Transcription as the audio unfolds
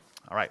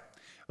All right,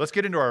 let's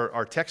get into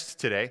our text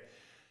today.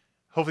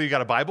 Hopefully you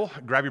got a Bible.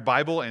 Grab your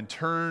Bible and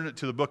turn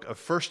to the book of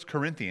 1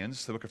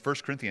 Corinthians. The book of 1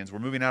 Corinthians. We're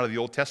moving out of the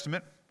Old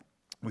Testament.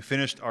 We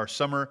finished our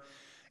summer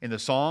in the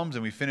Psalms,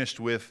 and we finished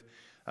with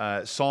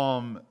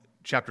Psalm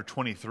chapter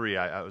 23.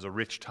 It was a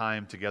rich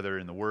time together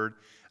in the Word.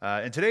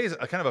 And today is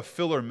a kind of a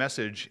filler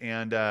message,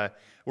 and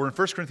we're in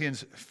 1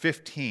 Corinthians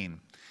 15.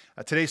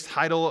 Today's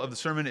title of the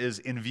sermon is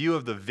In View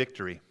of the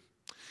Victory.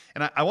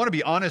 And I want to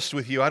be honest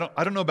with you. I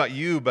don't know about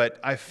you, but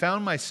I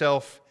found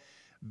myself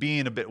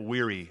being a bit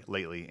weary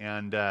lately.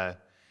 And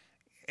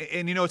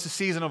you know, it's a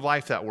season of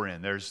life that we're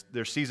in. There's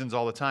seasons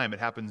all the time. It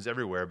happens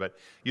everywhere. But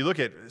you look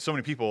at so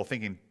many people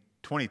thinking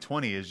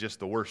 2020 is just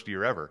the worst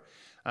year ever.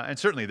 And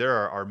certainly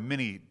there are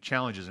many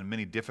challenges and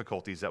many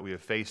difficulties that we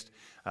have faced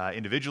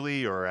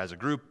individually or as a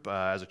group,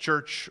 as a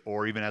church,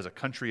 or even as a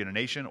country and a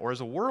nation, or as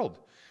a world.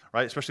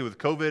 Right, especially with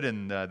COVID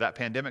and that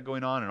pandemic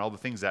going on and all the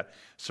things that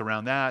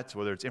surround that,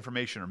 whether it's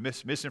information or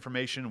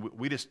misinformation,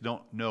 we just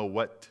don't know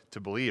what to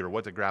believe or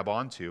what to grab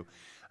onto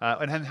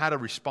and how to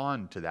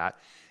respond to that.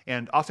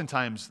 And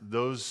oftentimes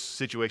those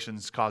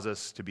situations cause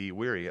us to be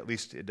weary, at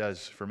least it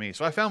does for me.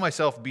 So I found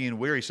myself being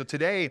weary. So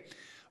today,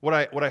 what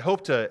I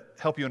hope to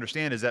help you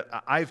understand is that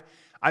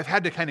I've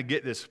had to kind of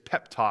get this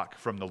pep talk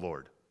from the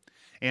Lord.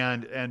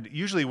 And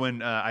usually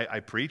when I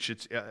preach,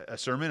 it's a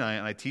sermon,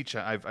 and I teach,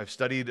 I've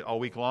studied all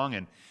week long,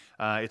 and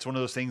it's one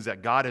of those things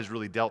that God has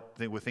really dealt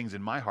with things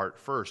in my heart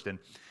first. And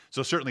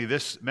so certainly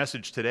this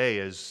message today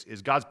is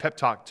God's pep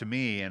talk to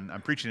me, and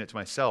I'm preaching it to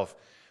myself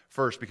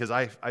first because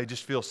I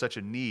just feel such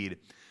a need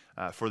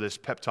for this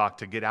pep talk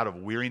to get out of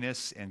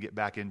weariness and get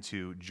back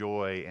into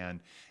joy and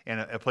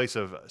a place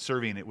of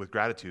serving it with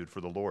gratitude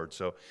for the Lord.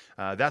 So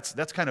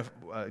that's kind of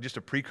just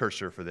a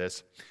precursor for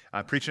this.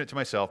 I'm preaching it to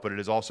myself, but it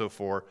is also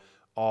for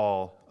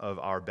all of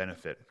our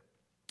benefit.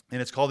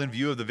 And it's called In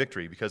View of the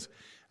Victory because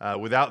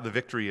without the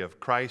victory of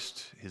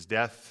Christ, His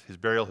death, His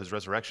burial, His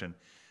resurrection,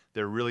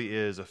 there really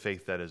is a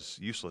faith that is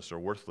useless or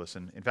worthless.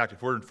 And in fact,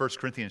 if we're in 1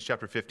 Corinthians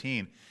chapter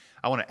 15,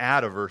 I want to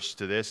add a verse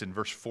to this in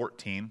verse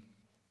 14,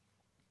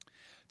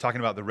 talking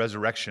about the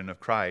resurrection of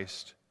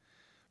Christ.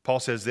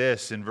 Paul says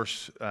this in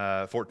verse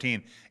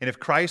 14, "And if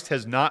Christ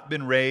has not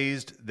been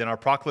raised, then our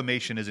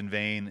proclamation is in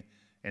vain,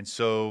 and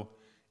so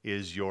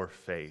is your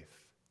faith."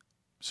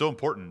 So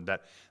important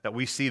that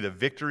we see the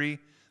victory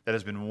that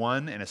has been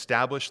won and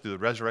established through the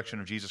resurrection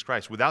of Jesus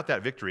Christ. Without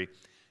that victory,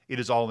 it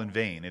is all in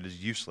vain. It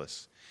is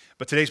useless.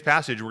 But today's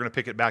passage, we're going to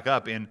pick it back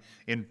up in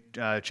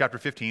chapter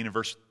 15, in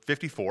verse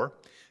 54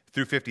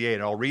 through 58.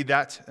 And I'll read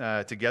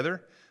that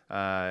together,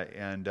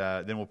 and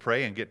then we'll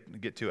pray and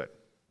get to it.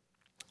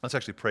 Let's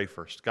actually pray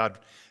first. God,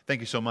 thank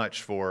you so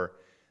much for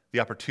the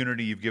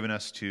opportunity you've given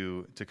us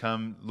to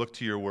come look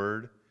to your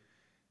word.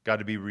 God,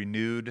 to be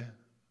renewed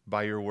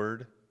by your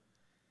word.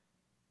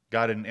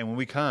 God, and when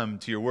we come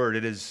to your word,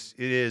 it is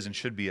and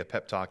should be a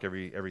pep talk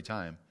every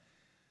time.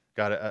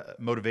 God, a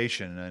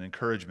motivation, an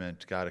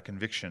encouragement, God, a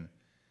conviction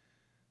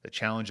that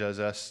challenges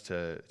us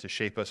to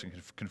shape us and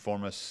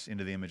conform us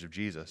into the image of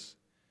Jesus.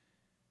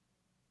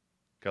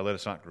 God, let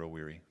us not grow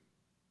weary.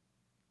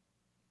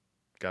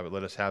 God, but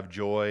let us have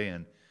joy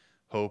and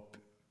hope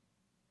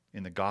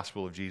in the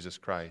gospel of Jesus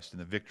Christ, in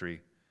the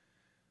victory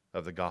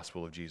of the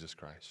gospel of Jesus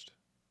Christ.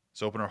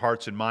 So open our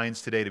hearts and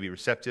minds today to be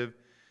receptive,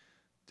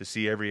 to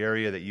see every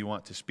area that you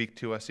want to speak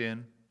to us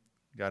in,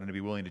 God, and to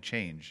be willing to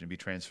change and be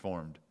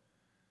transformed.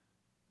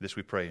 This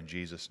we pray in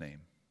Jesus' name.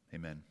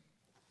 Amen.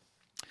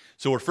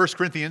 So we're 1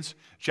 Corinthians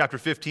chapter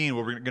 15,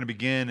 where we're going to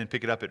begin and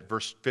pick it up at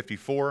verse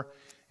 54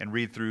 and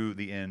read through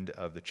the end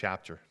of the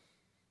chapter.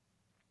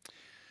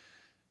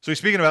 So he's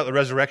speaking about the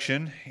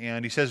resurrection,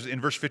 and he says in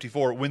verse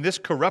 54, "When this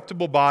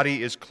corruptible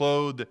body is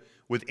clothed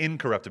with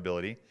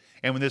incorruptibility,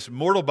 and when this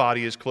mortal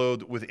body is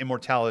clothed with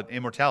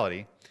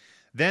immortality,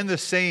 then the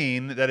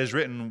saying that is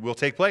written will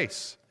take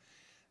place.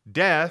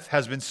 Death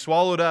has been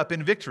swallowed up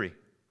in victory.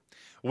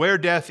 Where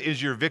death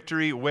is your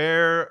victory,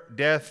 where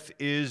death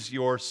is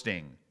your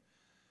sting?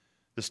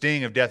 The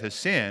sting of death is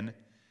sin,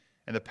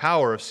 and the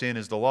power of sin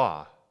is the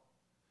law.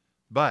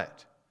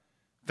 But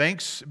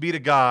thanks be to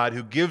God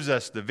who gives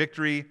us the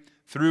victory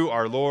through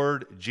our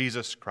Lord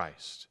Jesus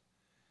Christ.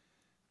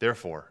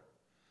 Therefore,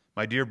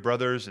 my dear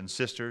brothers and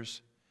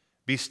sisters,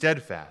 be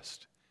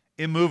steadfast,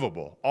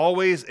 immovable,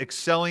 always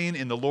excelling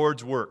in the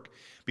Lord's work,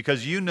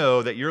 because you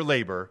know that your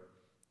labor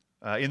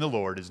in the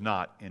Lord is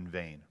not in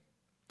vain."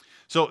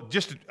 So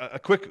just a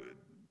quick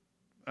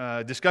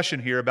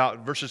discussion here about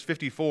verses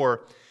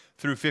 54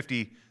 through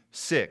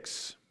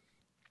 56.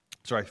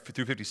 Through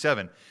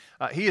 57.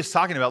 He is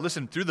talking about,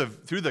 listen, through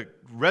the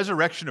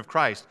resurrection of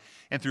Christ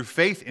and through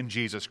faith in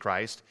Jesus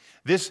Christ,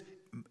 this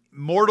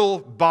mortal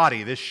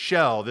body, this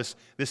shell, this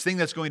thing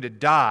that's going to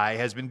die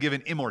has been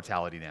given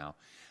immortality now.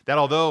 That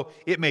although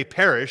it may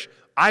perish,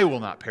 I will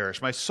not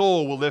perish. My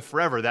soul will live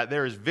forever. That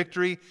there is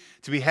victory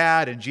to be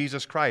had in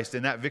Jesus Christ,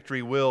 and that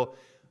victory will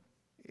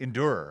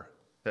endure.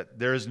 That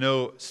there is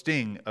no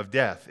sting of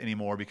death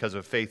anymore because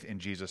of faith in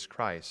Jesus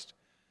Christ.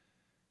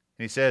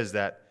 And he says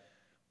that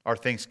our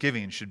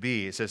thanksgiving should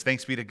be, it says,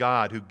 thanks be to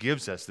God who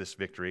gives us this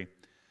victory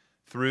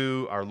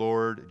through our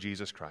Lord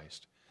Jesus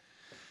Christ.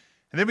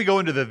 And then we go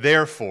into the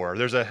therefore.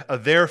 There's a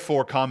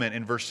therefore comment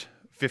in verse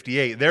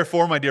 58.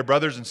 Therefore, my dear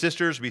brothers and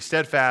sisters, be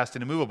steadfast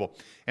and immovable,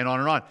 and on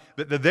and on.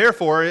 But the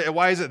therefore,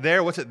 why is it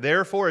there? What's it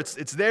there for?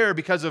 It's there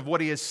because of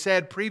what he has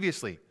said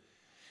previously.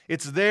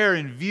 It's there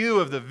in view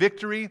of the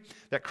victory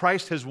that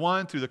Christ has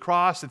won through the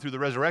cross and through the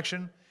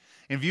resurrection.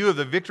 In view of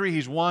the victory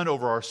he's won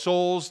over our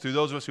souls through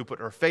those of us who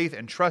put our faith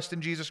and trust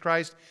in Jesus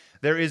Christ,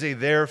 there is a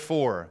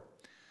therefore.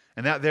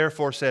 And that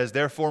therefore says,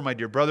 therefore, my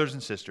dear brothers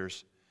and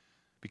sisters,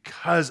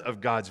 because of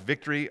God's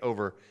victory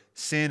over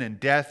sin and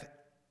death,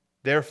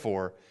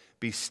 therefore,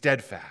 be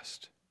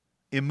steadfast,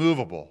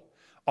 immovable,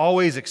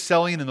 always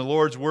excelling in the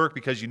Lord's work,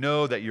 because you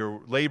know that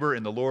your labor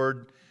in the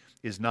Lord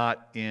is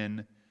not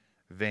in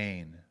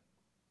vain.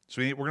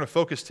 So we're going to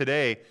focus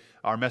today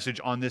our message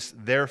on this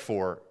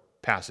therefore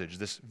passage,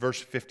 this verse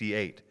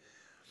 58.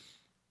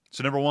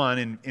 So number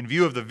one, in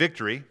view of the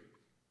victory,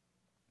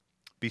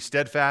 be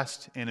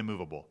steadfast and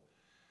immovable.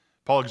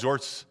 Paul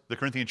exhorts the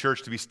Corinthian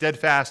church to be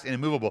steadfast and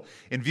immovable.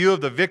 In view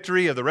of the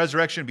victory of the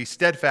resurrection, be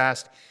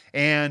steadfast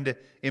and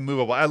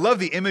immovable. I love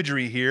the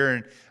imagery here,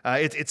 and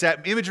it's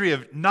that imagery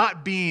of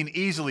not being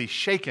easily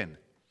shaken.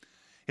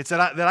 It's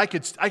that I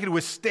could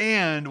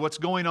withstand what's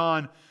going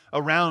on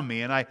around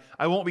me, and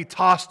I won't be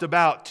tossed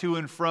about to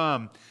and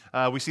from.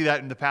 We see that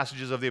in the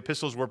passages of the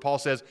epistles where Paul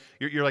says,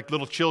 you're like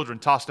little children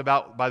tossed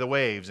about by the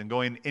waves and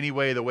going any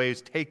way the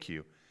waves take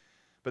you.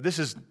 But this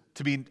is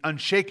to be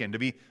unshaken, to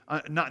be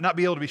not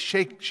be able to be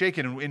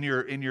shaken in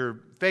your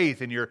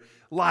faith, in your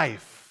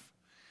life.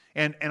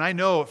 And I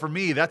know for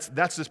me, that's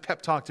this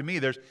pep talk to me.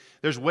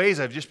 There's ways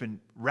I've just been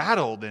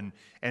rattled and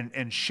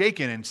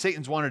shaken, and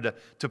Satan's wanted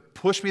to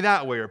push me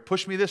that way or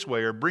push me this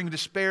way or bring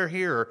despair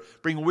here or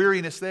bring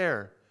weariness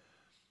there.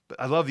 But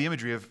I love the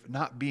imagery of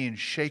not being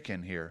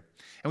shaken here.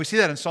 And we see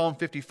that in Psalm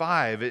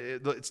 55.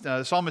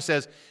 The psalmist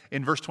says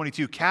in verse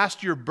 22,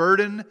 cast your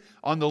burden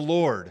on the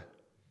Lord,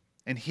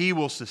 and he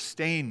will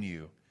sustain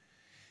you.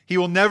 He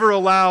will never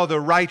allow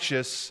the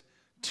righteous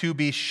to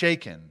be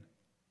shaken.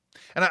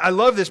 And I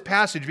love this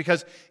passage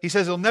because he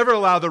says he'll never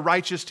allow the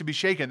righteous to be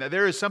shaken, that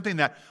there is something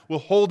that will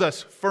hold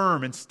us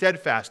firm and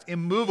steadfast,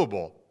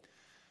 immovable.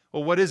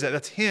 Well, what is that?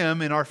 That's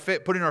him, and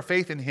putting our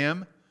faith in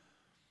him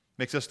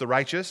makes us the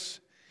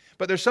righteous.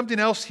 But there's something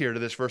else here to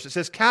this verse. It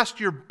says, cast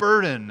your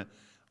burden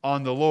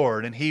on the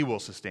Lord, and he will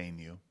sustain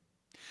you.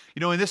 You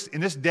know, in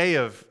this day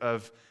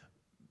of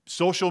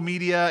social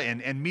media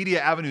and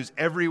media avenues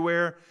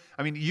everywhere,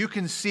 I mean, you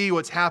can see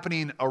what's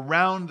happening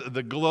around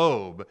the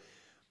globe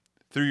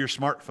through your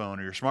smartphone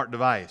or your smart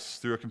device,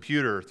 through a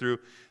computer, through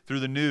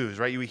the news,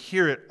 right? You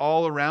hear it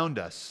all around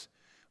us,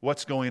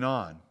 what's going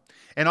on.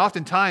 And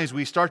oftentimes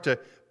we start to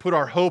put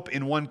our hope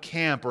in one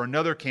camp or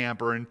another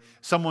camp, or in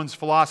someone's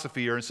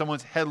philosophy, or in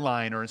someone's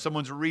headline, or in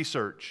someone's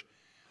research.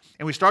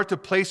 And we start to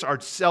place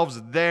ourselves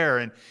there.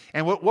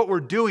 And what we're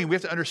doing, we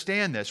have to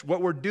understand this.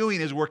 What we're doing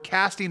is we're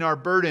casting our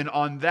burden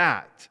on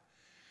that.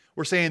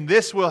 We're saying,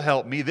 this will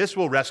help me, this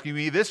will rescue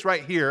me, this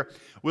right here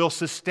will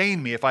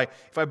sustain me. If I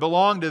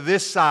belong to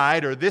this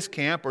side, or this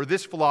camp, or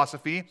this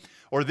philosophy,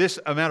 or this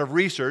amount of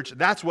research,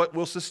 that's what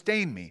will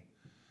sustain me.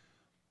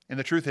 And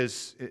the truth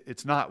is,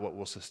 it's not what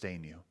will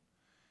sustain you.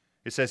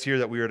 It says here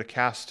that we are to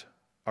cast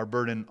our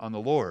burden on the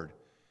Lord,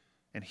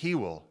 and he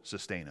will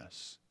sustain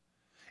us.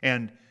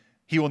 And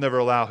he will never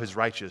allow his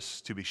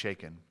righteous to be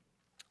shaken.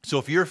 So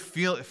if you're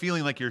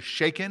feeling like you're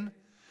shaken,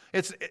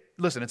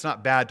 listen, it's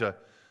not bad to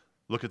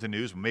look at the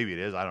news. Maybe it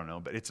is, I don't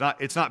know. But it's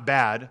not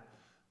bad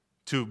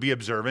to be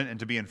observant and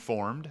to be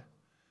informed.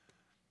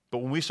 But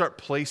when we start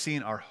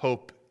placing our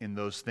hope in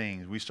those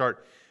things, we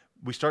start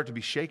to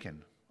be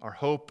shaken. Our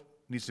hope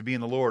needs to be in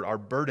the Lord. Our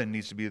burden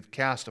needs to be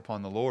cast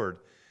upon the Lord.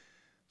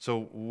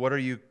 So what are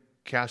you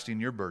casting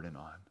your burden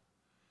on?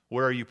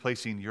 Where are you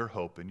placing your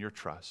hope and your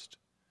trust?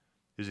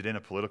 Is it in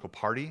a political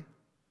party?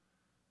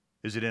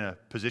 Is it in a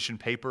position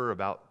paper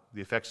about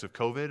the effects of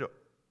COVID?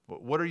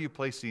 What are you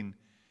placing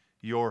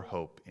your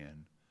hope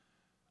in?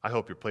 I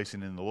hope you're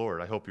placing it in the Lord.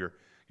 I hope you're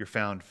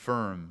found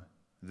firm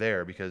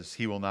there, because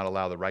he will not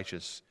allow the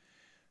righteous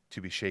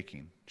to be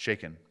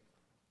shaken.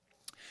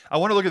 I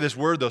want to look at this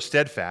word, though,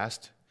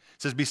 steadfast.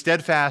 It says, be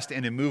steadfast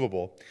and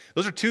immovable.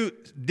 Those are two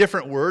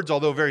different words,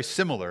 although very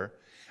similar.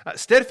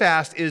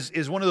 Steadfast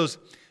is one of those,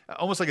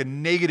 almost like a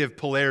negative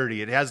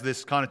polarity. It has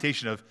this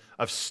connotation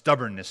of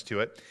stubbornness to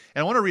it.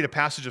 And I want to read a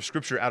passage of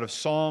Scripture out of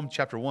Psalm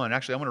chapter 1.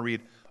 Actually, I want to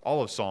read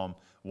all of Psalm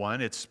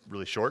 1. It's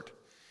really short.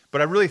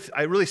 But I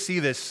really see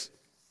this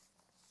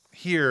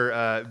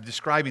here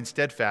describing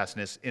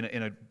steadfastness in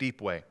a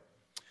deep way.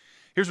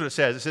 Here's what it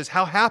says. It says,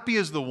 how happy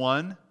is the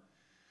one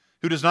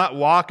who does not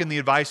walk in the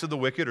advice of the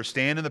wicked, or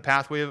stand in the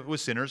pathway with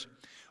sinners,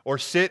 or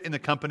sit in the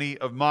company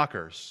of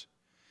mockers.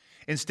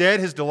 Instead,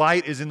 his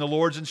delight is in the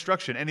Lord's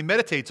instruction, and he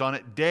meditates on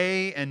it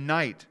day and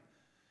night.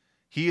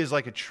 He is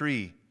like a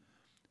tree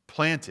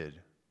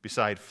planted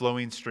beside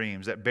flowing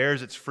streams that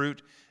bears its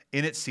fruit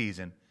in its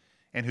season,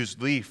 and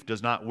whose leaf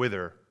does not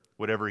wither.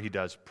 Whatever he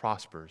does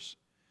prospers.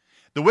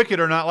 The wicked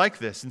are not like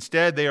this.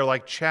 Instead, they are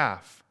like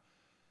chaff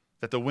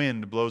that the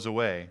wind blows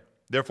away.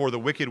 Therefore the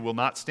wicked will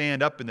not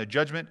stand up in the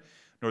judgment,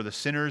 nor the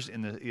sinners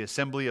in the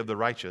assembly of the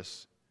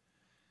righteous.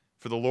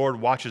 For the Lord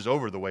watches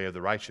over the way of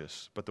the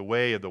righteous, but the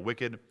way of the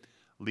wicked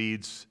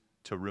leads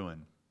to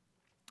ruin.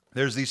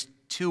 There's these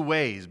two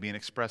ways being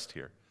expressed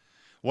here.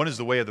 One is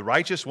the way of the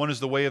righteous, one is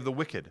the way of the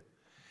wicked.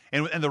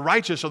 And the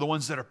righteous are the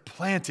ones that are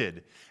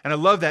planted. And I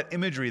love that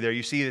imagery there.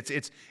 You see,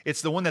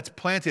 it's the one that's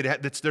planted.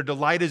 Their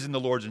delight is in the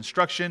Lord's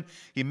instruction.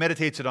 He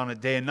meditates it on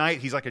it day and night.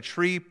 He's like a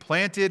tree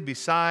planted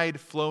beside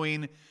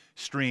flowing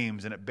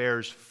streams, and it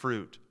bears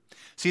fruit.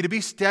 See, to be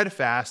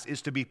steadfast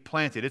is to be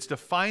planted. It's to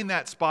find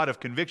that spot of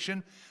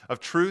conviction, of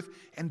truth,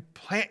 and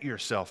plant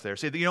yourself there.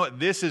 Say, you know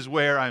what, this is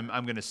where I'm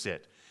going to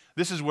sit.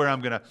 This is where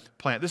I'm going to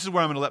plant. This is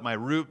where I'm going to let my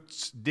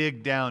roots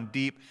dig down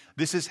deep.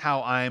 This is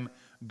how I'm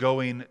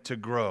going to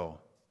grow.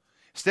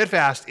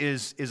 Steadfast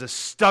is a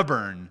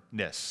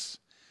stubbornness.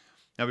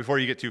 Now, before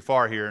you get too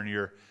far here and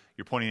you're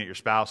pointing at your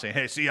spouse saying,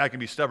 hey, see, I can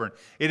be stubborn.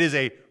 It is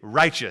a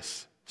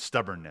righteous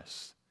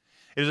stubbornness.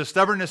 It is a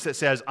stubbornness that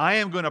says, I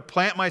am going to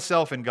plant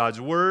myself in God's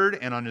word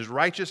and on his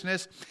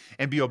righteousness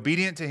and be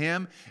obedient to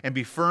him and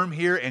be firm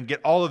here and get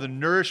all of the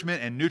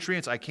nourishment and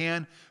nutrients I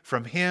can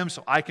from him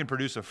so I can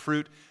produce a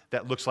fruit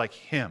that looks like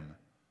him.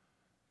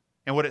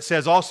 And what it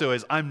says also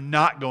is, I'm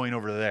not going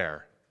over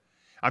there.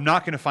 I'm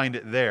not going to find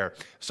it there.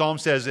 Psalm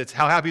says it's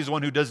how happy is the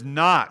one who does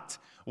not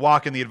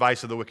walk in the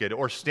advice of the wicked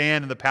or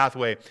stand in the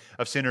pathway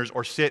of sinners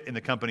or sit in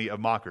the company of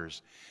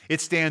mockers. It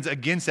stands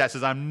against that. It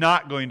says, I'm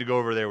not going to go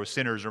over there with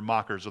sinners or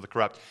mockers or the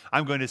corrupt.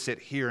 I'm going to sit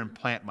here and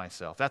plant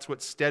myself. That's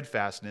what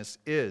steadfastness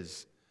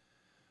is.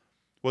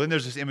 Well, then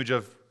there's this image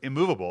of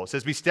immovable. It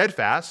says, be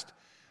steadfast.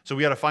 So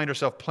we got to find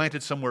ourselves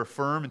planted somewhere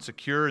firm and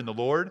secure in the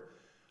Lord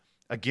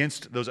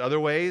against those other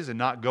ways and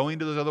not going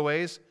to those other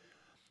ways.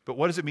 But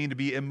what does it mean to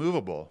be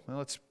immovable? Well,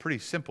 it's pretty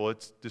simple.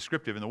 It's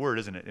descriptive in the word,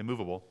 isn't it?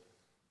 Immovable.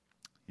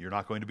 You're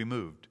not going to be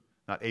moved,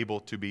 not able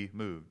to be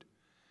moved.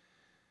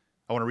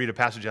 I want to read a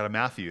passage out of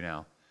Matthew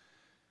now.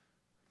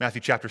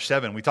 Matthew chapter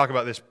 7. We talk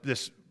about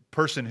this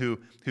person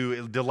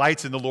who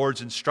delights in the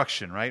Lord's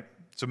instruction, right?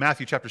 So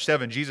Matthew chapter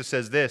 7, Jesus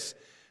says this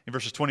in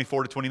verses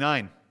 24 to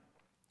 29.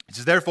 He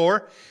says,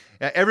 therefore,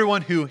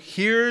 everyone who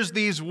hears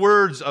these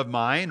words of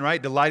mine,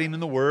 right, delighting in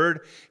the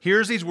word,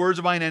 hears these words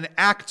of mine and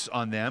acts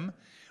on them,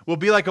 will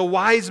be like a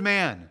wise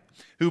man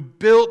who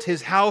built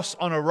his house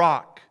on a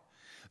rock.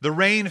 The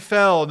rain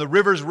fell, and the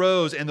rivers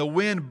rose, and the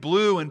wind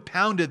blew and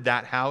pounded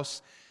that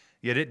house,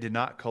 yet it did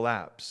not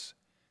collapse,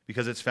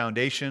 because its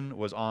foundation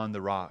was on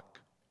the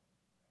rock.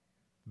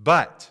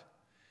 But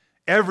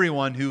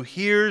everyone who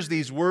hears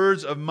these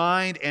words of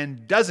mine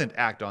and doesn't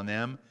act on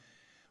them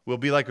will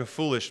be like a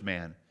foolish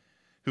man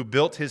who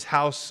built his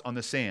house on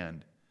the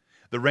sand.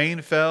 The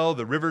rain fell,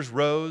 the rivers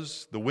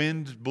rose, the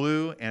wind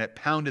blew, and it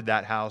pounded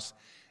that house,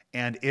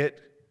 and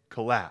it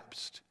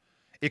collapsed.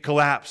 It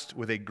collapsed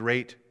with a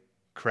great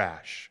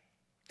crash.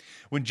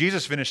 When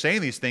Jesus finished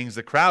saying these things,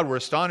 the crowd were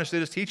astonished at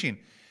his teaching,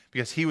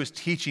 because he was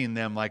teaching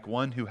them like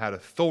one who had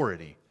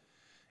authority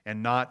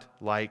and not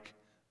like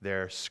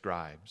their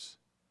scribes.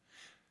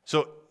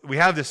 So we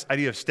have this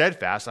idea of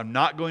steadfast. I'm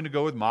not going to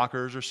go with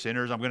mockers or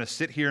sinners. I'm going to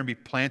sit here and be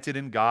planted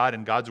in God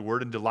and God's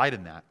word and delight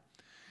in that.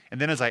 And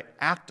then as I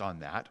act on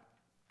that,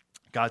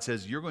 God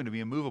says, you're going to be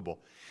immovable.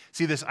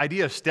 See, this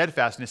idea of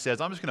steadfastness says,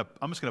 I'm just going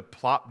to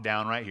plop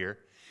down right here.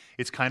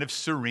 It's kind of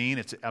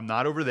serene. I'm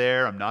not over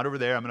there. I'm not over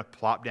there. I'm going to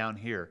plop down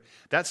here.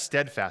 That's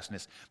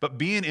steadfastness. But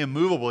being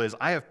immovable is,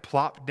 I have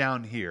plopped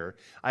down here.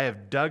 I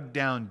have dug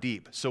down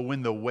deep. So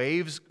when the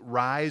waves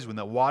rise, when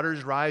the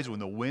waters rise, when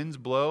the winds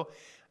blow,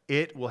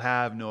 it will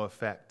have no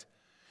effect.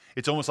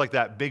 It's almost like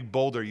that big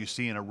boulder you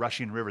see in a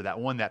rushing river, that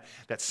one that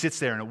sits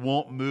there and it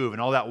won't move,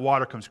 and all that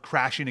water comes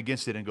crashing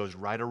against it and goes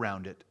right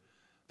around it.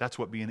 That's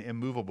what being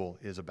immovable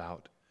is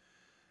about.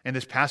 And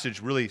this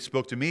passage really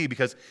spoke to me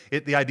because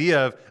the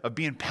idea of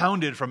being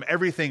pounded from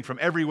everything, from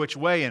every which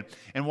way,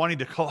 and wanting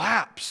to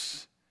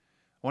collapse,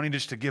 wanting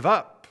just to give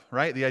up,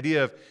 right? The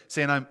idea of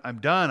saying, I'm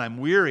done, I'm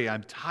weary,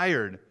 I'm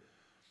tired.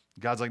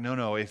 God's like,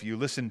 no, if you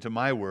listen to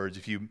my words,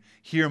 if you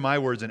hear my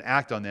words and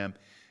act on them,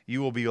 you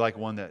will be like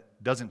one that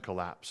doesn't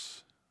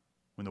collapse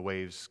when the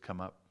waves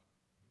come up.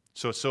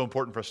 So it's so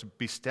important for us to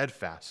be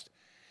steadfast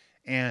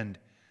and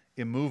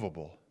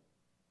immovable.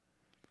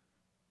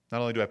 Not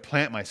only do I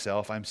plant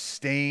myself, I'm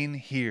staying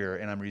here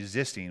and I'm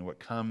resisting what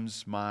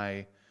comes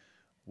my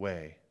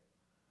way.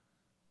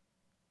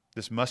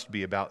 This must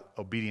be about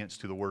obedience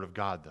to the Word of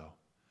God, though.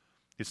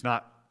 It's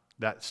not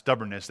that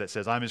stubbornness that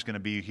says, I'm just going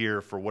to be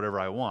here for whatever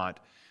I want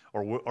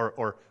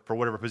or for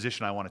whatever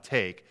position I want to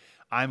take.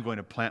 I'm going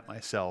to plant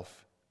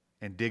myself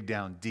and dig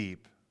down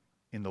deep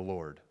in the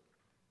Lord.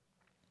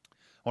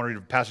 I want to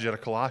read a passage out of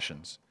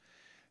Colossians.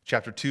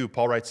 Chapter 2,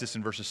 Paul writes this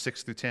in verses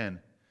 6 through 10.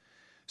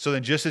 So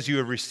then, just as you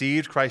have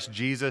received Christ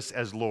Jesus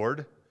as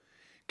Lord,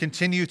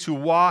 continue to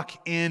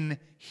walk in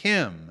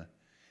Him,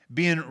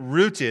 being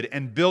rooted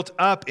and built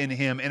up in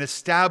Him and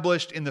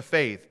established in the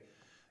faith,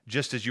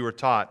 just as you were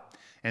taught,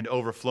 and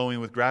overflowing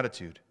with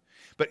gratitude.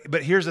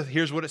 But here's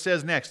what it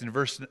says next in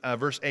verse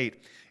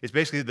 8. It's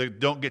basically the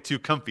don't get too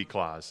comfy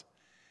clause.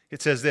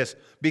 It says this,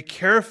 "Be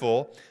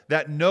careful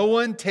that no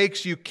one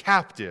takes you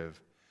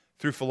captive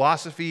through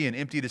philosophy and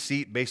empty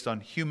deceit based on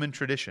human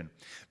tradition,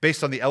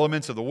 based on the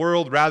elements of the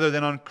world rather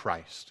than on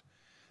Christ."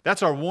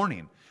 That's our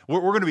warning. We're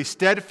going to be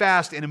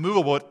steadfast and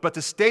immovable, but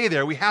to stay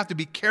there, we have to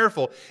be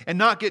careful and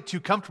not get too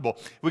comfortable.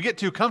 If we get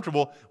too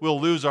comfortable, we'll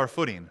lose our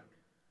footing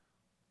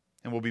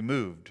and we'll be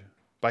moved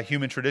by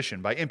human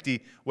tradition, by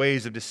empty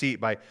ways of deceit,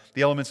 by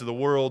the elements of the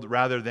world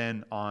rather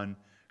than on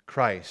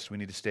Christ. We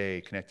need to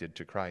stay connected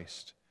to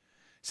Christ.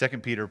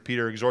 2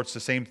 Peter exhorts the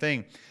same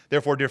thing.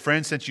 "Therefore, dear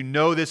friends, since you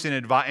know this in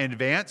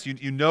advance,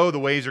 you know the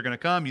waves are going to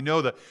come, you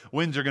know the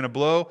winds are going to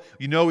blow,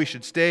 you know we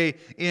should stay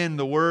in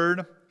the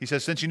Word." He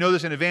says, since you know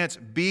this in advance,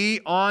 be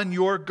on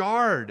your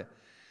guard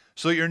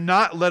so that you're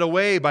not led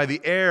away by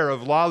the error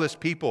of lawless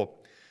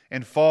people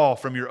and fall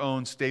from your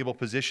own stable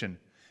position,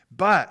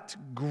 but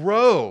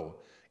grow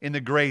in the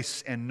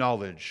grace and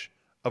knowledge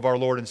of our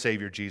Lord and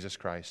Savior Jesus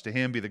Christ. To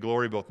Him be the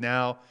glory both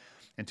now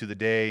and to the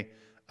day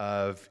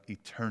of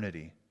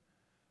eternity.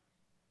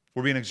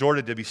 We're being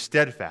exhorted to be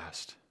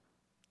steadfast,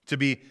 to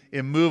be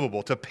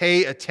immovable, to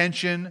pay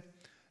attention,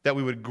 that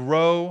we would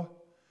grow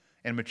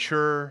and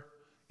mature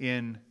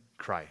in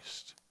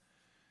Christ.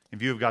 In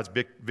view of God's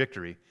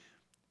victory,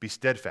 be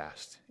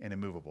steadfast and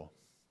immovable.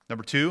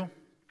 Number 2,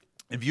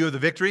 in view of the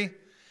victory,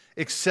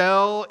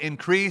 excel,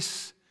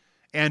 increase,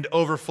 and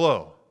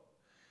overflow.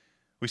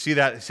 We see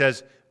that it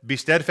says, be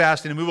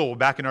steadfast and immovable.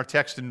 Back in our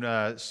text in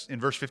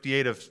verse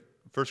 58 of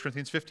 1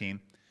 Corinthians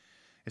 15,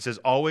 it says,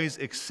 always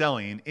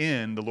excelling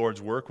in the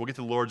Lord's work. We'll get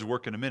to the Lord's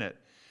work in a minute.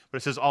 But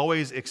it says,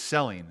 always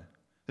excelling.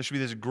 There should be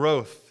this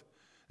growth,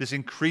 this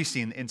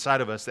increasing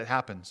inside of us that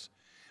happens.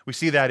 We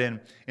see that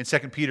in 2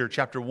 Peter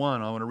chapter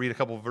 1. I want to read a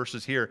couple of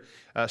verses here,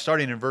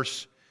 starting in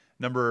verse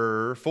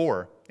number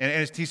 4.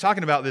 And he's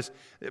talking about this,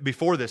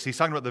 before this, he's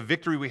talking about the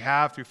victory we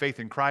have through faith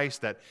in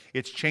Christ, that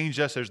it's changed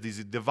us. There's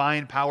these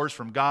divine powers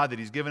from God that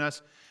He's given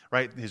us,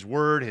 right? His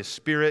Word, His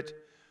Spirit,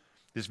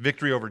 this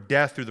victory over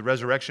death through the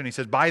resurrection. He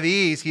says, by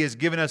these He has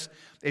given us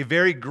a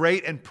very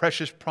great and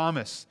precious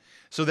promise,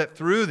 so that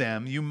through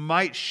them you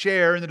might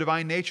share in the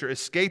divine nature,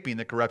 escaping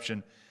the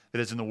corruption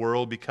that is in the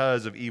world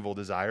because of evil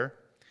desire.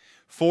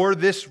 For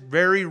this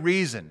very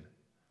reason,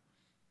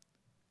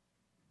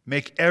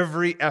 make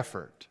every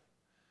effort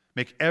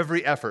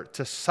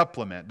to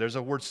supplement. There's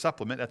a word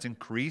supplement, that's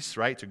increase,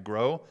 right? To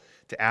grow,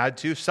 to add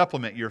to.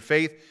 Supplement your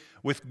faith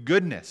with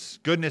goodness,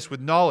 goodness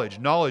with knowledge,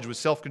 knowledge with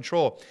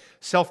self-control,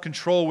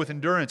 self-control with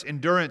endurance,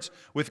 endurance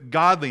with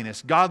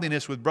godliness,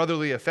 godliness with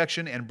brotherly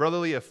affection, and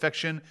brotherly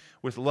affection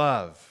with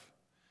love.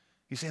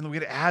 He's saying that we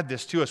got to add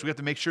this to us. We have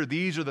to make sure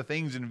these are the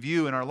things in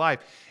view in our life.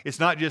 It's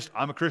not just,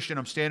 I'm a Christian,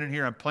 I'm standing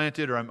here, I'm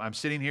planted, or I'm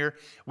sitting here.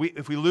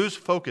 If we lose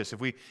focus, if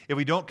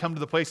we don't come to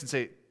the place and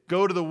say,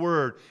 go to the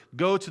Word,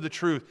 go to the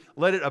truth,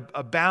 let it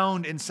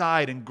abound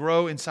inside and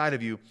grow inside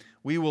of you,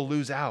 we will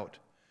lose out.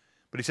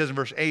 But he says in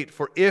verse 8,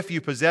 for if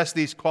you possess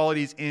these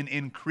qualities in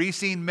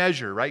increasing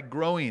measure, right?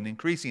 Growing,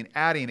 increasing,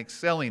 adding,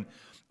 excelling,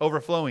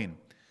 overflowing,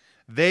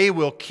 they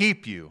will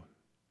keep you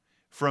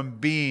from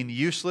being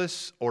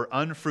useless or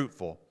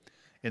unfruitful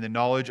in the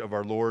knowledge of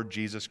our Lord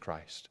Jesus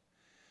Christ.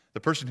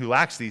 The person who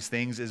lacks these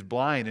things is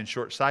blind and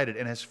short-sighted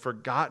and has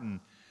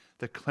forgotten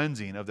the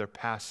cleansing of their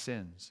past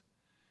sins.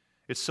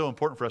 It's so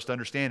important for us to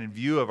understand, in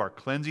view of our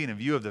cleansing, in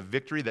view of the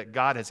victory that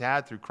God has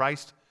had through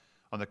Christ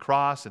on the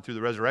cross and through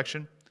the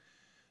resurrection,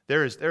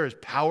 there is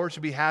power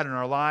to be had in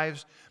our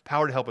lives,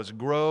 power to help us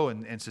grow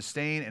and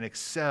sustain and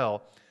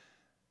excel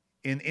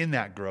in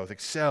that growth,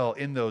 excel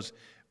in those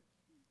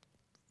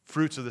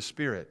fruits of the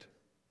Spirit,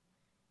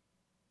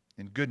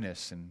 in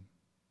goodness and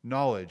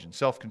knowledge and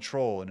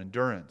self-control and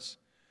endurance.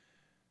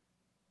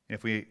 And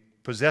if we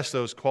possess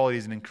those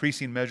qualities in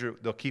increasing measure,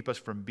 they'll keep us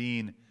from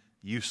being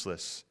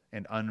useless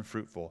and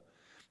unfruitful.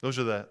 Those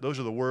are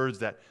the words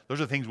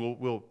those are the things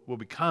we'll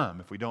become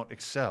if we don't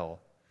excel,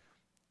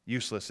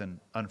 useless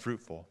and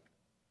unfruitful.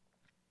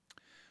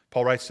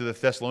 Paul writes to the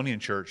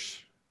Thessalonian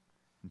church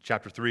in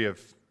chapter 3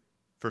 of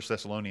 1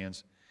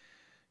 Thessalonians.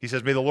 He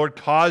says, may the Lord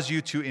cause you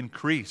to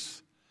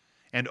increase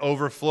and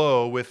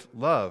overflow with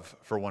love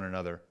for one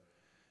another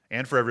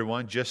and for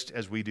everyone, just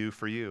as we do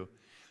for you.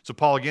 So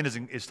Paul, again,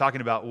 is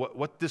talking about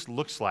what this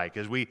looks like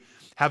as we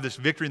have this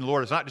victory in the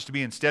Lord. It's not just to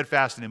be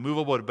steadfast and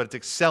immovable, but it's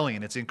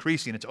excelling, it's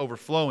increasing, it's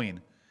overflowing.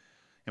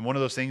 And one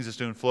of those things is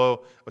to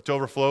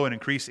overflow and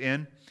increase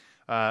in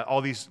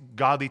all these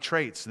godly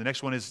traits. The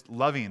next one is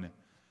loving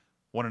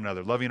one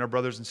another, loving our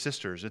brothers and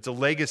sisters. It's a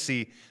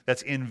legacy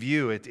that's in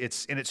view.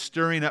 It's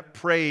stirring up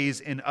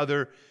praise in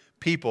other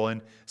people.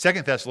 In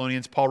 2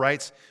 Thessalonians, Paul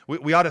writes,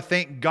 we ought to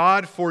thank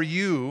God for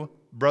you,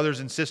 brothers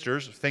and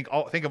sisters. Think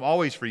of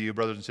always for you,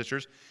 brothers and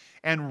sisters,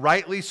 and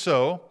rightly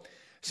so,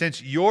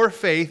 since your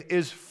faith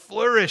is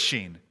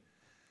flourishing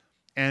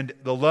and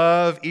the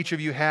love each of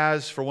you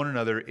has for one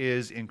another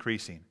is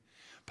increasing.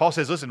 Paul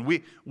says, listen,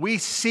 we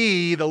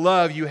see the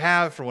love you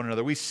have for one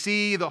another. We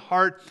see the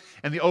heart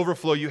and the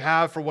overflow you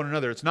have for one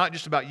another. It's not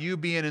just about you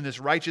being in this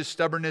righteous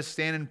stubbornness,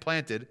 standing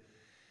planted.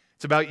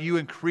 It's about you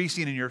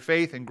increasing in your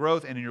faith and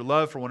growth and in your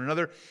love for one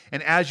another.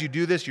 And as you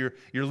do this, you're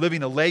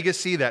living a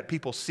legacy that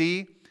people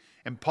see.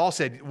 And Paul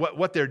said,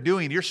 what they're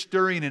doing, you're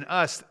stirring in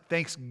us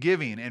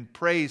thanksgiving and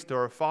praise to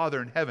our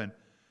Father in heaven,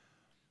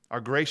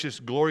 our gracious,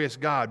 glorious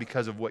God,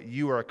 because of what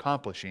you are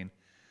accomplishing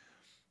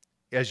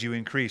as you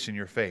increase in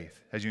your faith,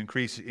 as you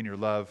increase in your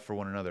love for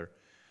one another.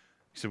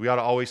 He said, we ought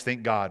to always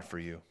thank God for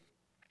you.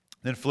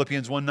 Then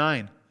Philippians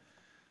 1:9,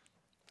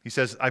 he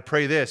says, I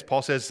pray this.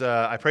 Paul says,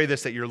 I pray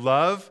this, that your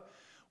love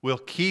will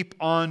keep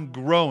on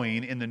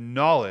growing in the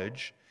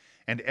knowledge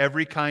and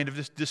every kind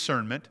of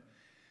discernment,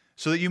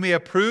 so that you may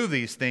approve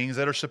these things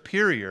that are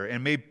superior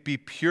and may be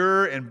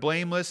pure and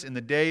blameless in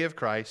the day of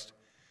Christ,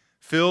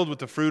 filled with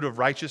the fruit of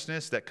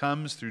righteousness that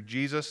comes through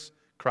Jesus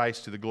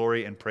Christ to the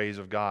glory and praise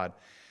of God.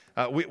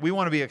 We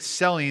want to be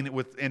excelling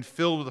and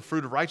filled with the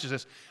fruit of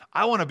righteousness.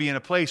 I want to be in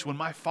a place when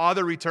my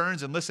Father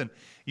returns. And listen,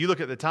 you look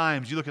at the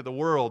times, you look at the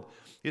world,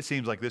 it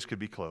seems like this could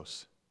be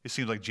close. It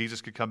seems like Jesus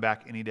could come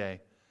back any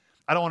day.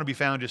 I don't want to be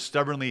found just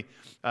stubbornly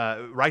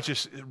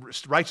righteous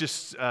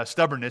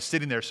stubbornness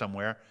sitting there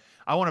somewhere.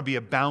 I want to be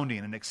abounding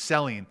and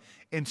excelling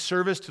in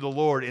service to the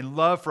Lord, in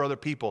love for other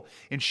people,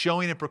 in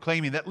showing and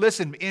proclaiming that,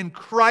 listen, in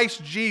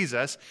Christ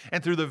Jesus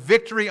and through the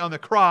victory on the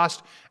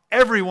cross,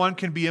 everyone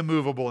can be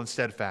immovable and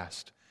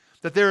steadfast.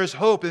 That there is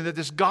hope and that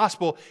this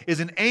gospel is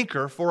an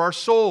anchor for our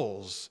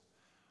souls.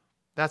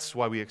 That's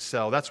why we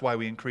excel. That's why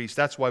we increase.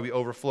 That's why we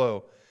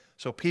overflow.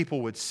 So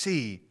people would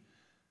see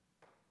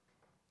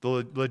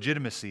the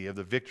legitimacy of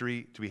the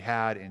victory to be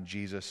had in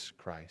Jesus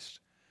Christ.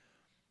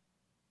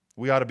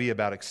 We ought to be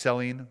about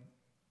excelling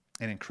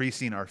and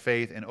increasing our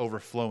faith and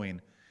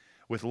overflowing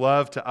with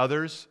love to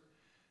others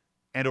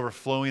and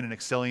overflowing and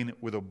excelling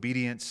with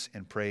obedience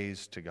and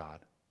praise to God.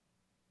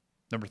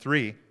 Number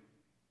 3,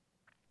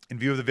 in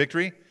view of the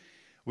victory,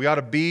 we ought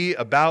to be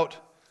about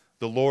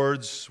the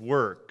Lord's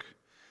work.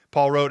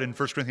 Paul wrote in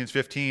 1 Corinthians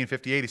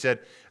 15:58, he said,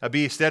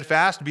 be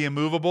steadfast, be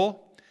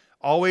immovable,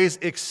 always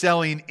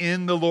excelling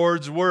in the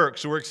Lord's work.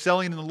 So we're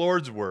excelling in the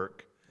Lord's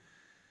work.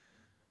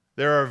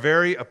 There are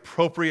very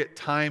appropriate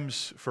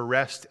times for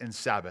rest and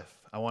Sabbath.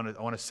 I want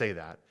to say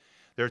that.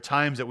 There are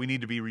times that we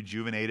need to be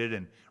rejuvenated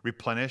and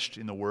replenished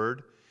in the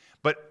Word.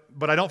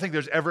 But I don't think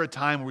there's ever a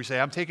time where we say,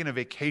 I'm taking a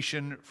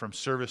vacation from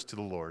service to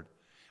the Lord,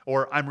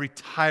 or I'm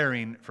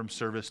retiring from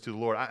service to the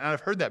Lord.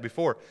 I've heard that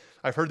before.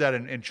 I've heard that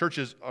in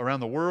churches around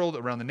the world,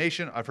 around the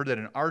nation. I've heard that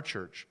in our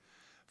church.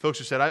 Folks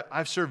who said,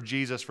 I've served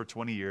Jesus for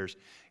 20 years.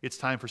 It's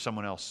time for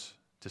someone else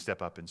to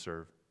step up and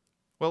serve.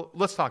 Well,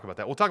 let's talk about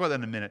that. We'll talk about that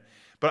in a minute.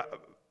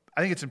 But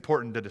I think it's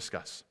important to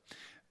discuss.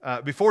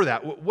 Before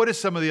that, what is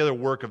some of the other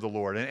work of the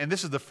Lord? And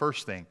this is the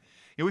first thing.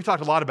 You know, we've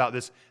talked a lot about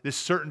this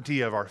certainty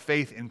of our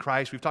faith in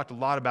Christ. We've talked a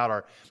lot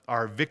about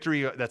our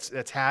victory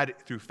that's had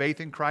through faith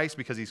in Christ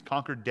because He's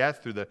conquered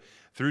death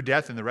through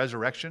death and the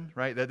resurrection,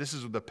 right? That this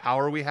is the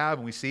power we have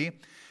and we see.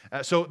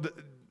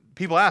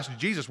 People ask,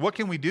 Jesus, what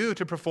can we do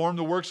to perform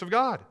the works of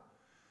God?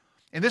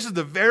 And this is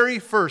the very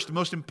first,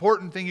 most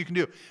important thing you can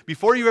do.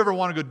 Before you ever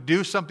want to go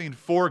do something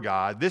for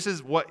God, this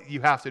is what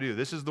you have to do.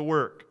 This is the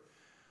work.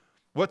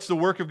 What's the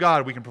work of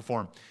God we can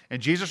perform?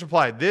 And Jesus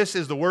replied, this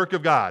is the work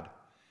of God,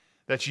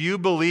 that you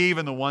believe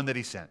in the one that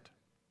He sent.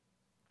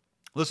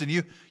 Listen,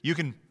 you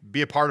can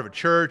be a part of a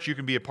church. You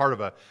can be a part of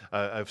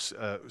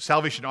a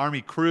Salvation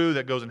Army crew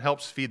that goes and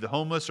helps feed the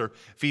homeless or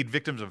feed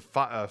victims of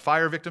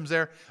fire victims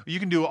there. You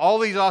can do all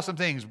these awesome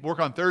things, work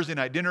on Thursday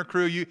night dinner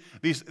crew.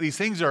 These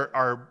things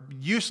are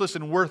useless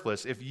and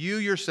worthless if you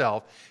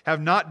yourself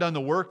have not done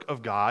the work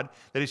of God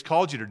that He's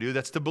called you to do.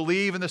 That's to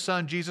believe in the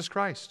Son, Jesus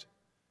Christ.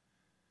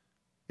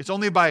 It's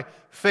only by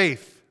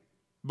faith,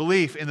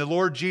 belief in the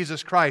Lord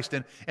Jesus Christ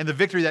and the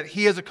victory that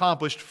He has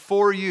accomplished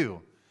for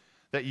you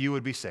that you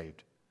would be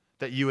saved,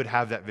 that you would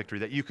have that victory,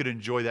 that you could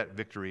enjoy that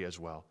victory as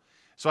well.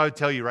 So I would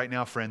tell you right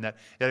now, friend, that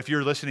if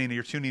you're listening and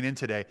you're tuning in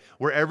today,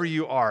 wherever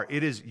you are,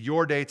 it is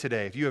your day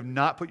today. If you have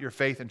not put your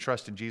faith and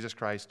trust in Jesus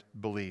Christ,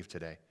 believe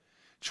today.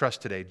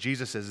 Trust today.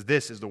 Jesus says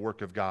this is the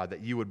work of God,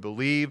 that you would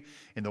believe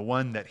in the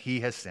one that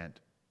He has sent.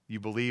 You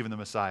believe in the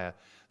Messiah,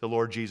 the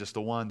Lord Jesus, the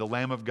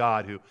Lamb of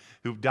God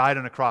who died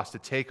on a cross to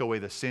take away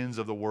the sins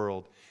of the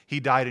world. He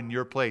died in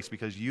your place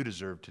because you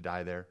deserved to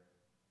die there.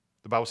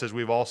 The Bible says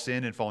we've all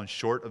sinned and fallen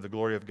short of the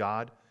glory of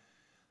God.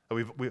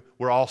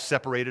 We're all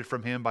separated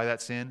from Him by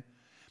that sin.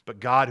 But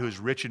God, who is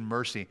rich in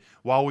mercy,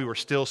 while we were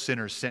still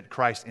sinners, sent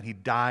Christ, and He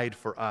died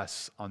for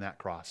us on that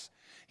cross.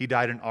 He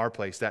died in our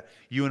place, that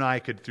you and I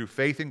could, through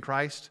faith in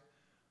Christ,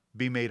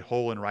 be made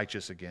whole and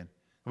righteous again.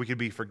 We could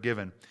be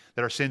forgiven,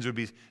 that our sins would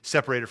be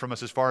separated from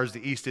us as far as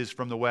the east is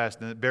from the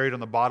west, and buried on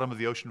the bottom of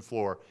the ocean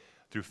floor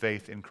through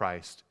faith in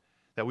Christ.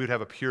 That we would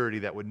have a purity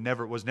that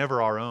was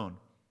never our own.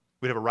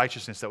 We'd have a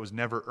righteousness that was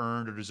never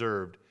earned or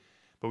deserved,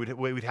 but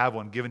we'd have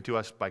one given to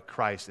us by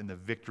Christ in the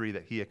victory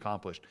that He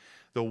accomplished.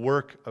 The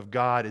work of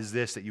God is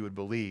this, that you would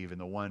believe in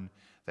the one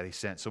that He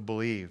sent. So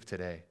believe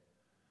today.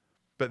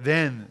 But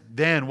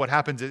then what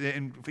happens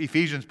in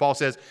Ephesians, Paul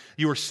says,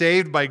 you were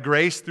saved by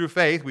grace through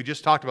faith. We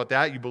just talked about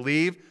that. You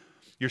believe.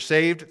 You're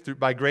saved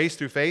by grace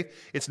through faith.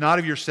 It's not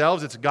of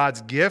yourselves. It's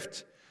God's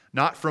gift,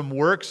 not from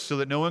works, so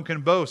that no one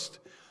can boast.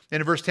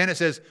 And in verse 10 it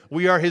says,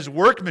 we are His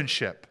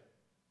workmanship.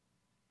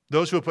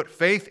 Those who have put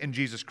faith in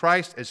Jesus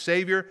Christ as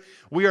Savior,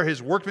 we are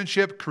His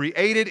workmanship,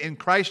 created in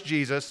Christ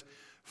Jesus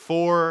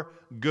for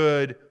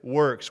good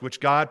works, which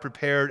God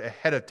prepared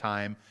ahead of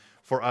time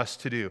for us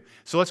to do.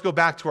 So let's go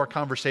back to our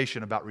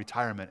conversation about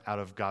retirement out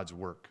of God's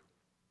work.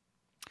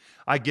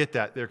 I get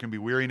that there can be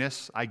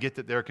weariness. I get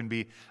that there can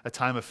be a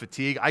time of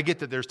fatigue. I get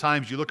that there's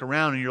times you look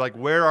around and you're like,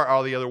 where are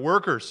all the other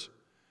workers?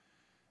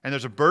 And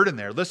there's a burden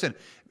there. Listen,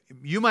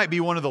 you might be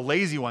one of the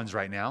lazy ones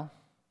right now.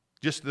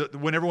 Just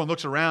when everyone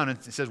looks around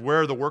and says,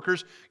 where are the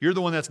workers? You're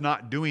the one that's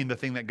not doing the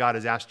thing that God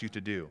has asked you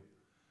to do.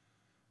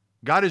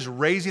 God is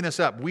raising us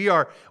up. We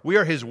are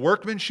His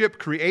workmanship,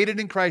 created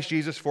in Christ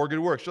Jesus for good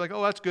works. You're like,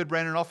 oh, that's good,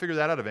 Brandon. I'll figure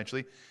that out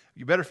eventually.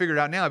 You better figure it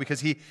out now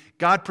because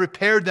God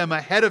prepared them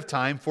ahead of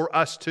time for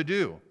us to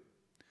do.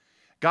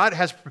 God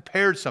has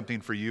prepared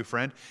something for you,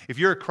 friend. If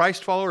you're a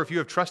Christ follower, if you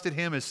have trusted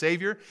Him as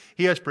Savior,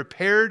 He has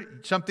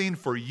prepared something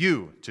for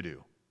you to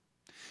do.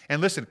 And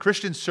listen,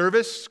 Christian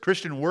service,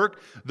 Christian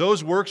work,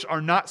 those works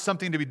are not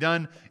something to be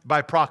done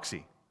by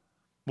proxy.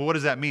 Well, what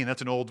does that mean?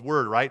 That's an old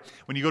word, right?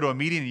 When you go to a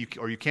meeting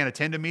or you can't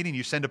attend a meeting,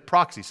 you send a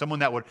proxy, someone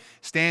that would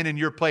stand in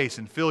your place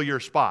and fill your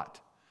spot.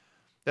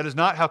 That is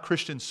not how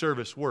Christian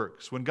service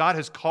works. When God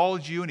has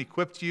called you and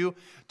equipped you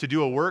to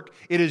do a work,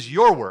 it is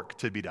your work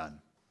to be done,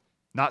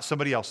 not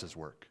somebody else's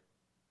work.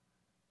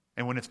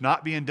 And when it's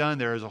not being done,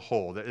 there is a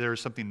hole. There is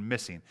something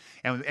missing.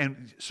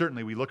 And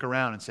certainly we look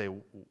around and say,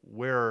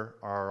 where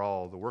are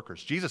all the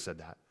workers? Jesus said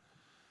that,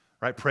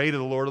 right? Pray to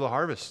the Lord of the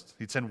harvest.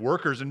 He'd send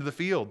workers into the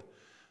field.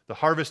 The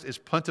harvest is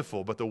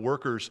plentiful, but the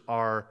workers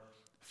are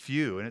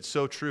few. And it's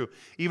so true.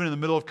 Even in the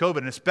middle of COVID,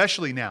 and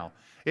especially now,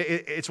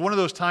 it's one of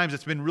those times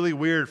that's been really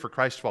weird for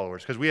Christ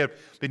followers because we have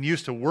been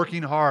used to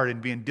working hard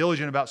and being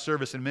diligent about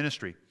service and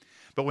ministry.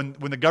 But when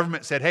the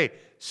government said, hey,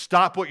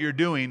 stop what you're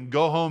doing,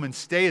 go home and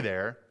stay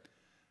there,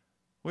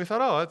 we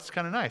thought, oh, that's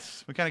kind of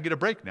nice. We kind of get a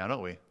break now,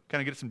 don't we?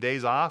 Kind of get some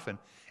days off.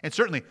 And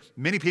certainly,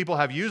 many people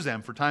have used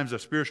them for times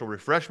of spiritual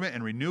refreshment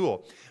and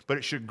renewal. But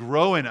it should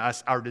grow in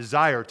us our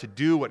desire to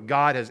do what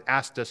God has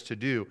asked us to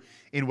do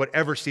in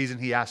whatever season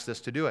He asked us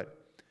to do it.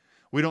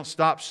 We don't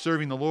stop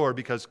serving the Lord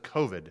because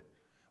COVID.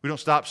 We don't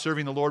stop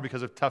serving the Lord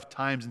because of tough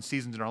times and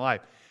seasons in our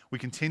life. We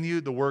continue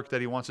the work that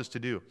He wants us to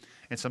do.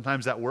 And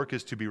sometimes that work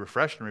is to be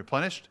refreshed and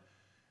replenished.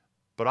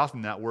 But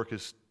often that work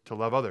is to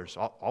love others.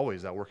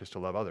 Always that work is to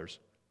love others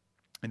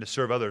and to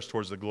serve others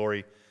towards the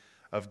glory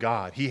of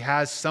God. He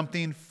has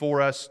something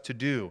for us to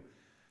do.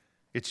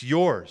 It's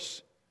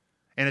yours.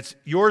 And it's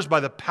yours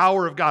by the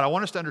power of God. I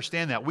want us to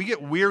understand that. We get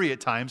weary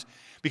at times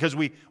because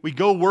we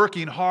go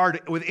working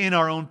hard within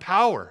our own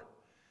power.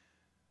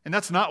 And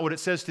that's not what it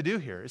says to do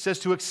here. It says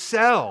to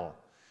excel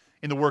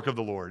in the work of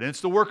the Lord. And it's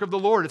the work of the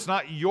Lord. It's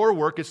not your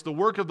work. It's the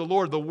work of the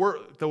Lord. The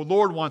work the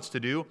Lord wants to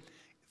do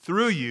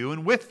through you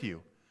and with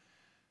you.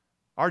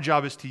 Our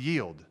job is to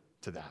yield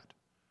to that.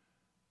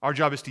 Our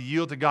job is to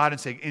yield to God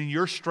and say, in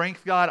your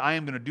strength, God, I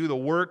am going to do the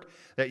work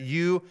that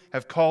you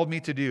have called me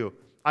to do.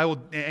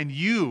 And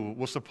you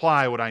will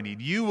supply what I need.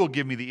 You will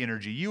give me the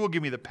energy. You will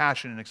give me the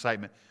passion and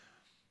excitement.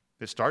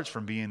 It starts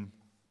from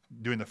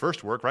doing the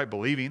first work, right?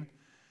 Believing,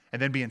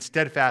 and then being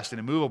steadfast and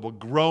immovable,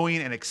 growing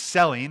and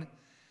excelling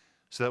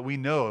so that we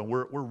know and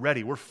we're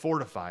ready, we're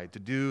fortified to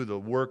do the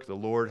work the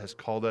Lord has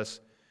called us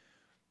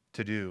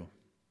to do.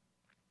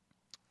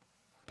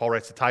 Paul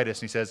writes to Titus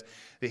and he says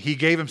that he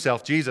gave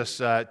himself, Jesus,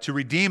 to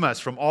redeem us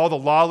from all the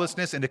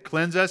lawlessness and to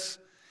cleanse us,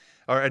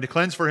 and to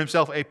cleanse for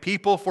himself a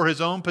people for his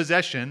own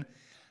possession,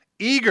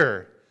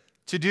 eager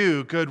to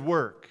do good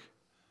work.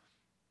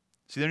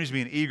 See, there needs to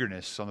be an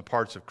eagerness on the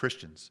parts of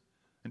Christians.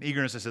 An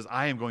eagerness that says,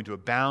 I am going to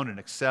abound and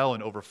excel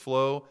and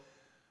overflow,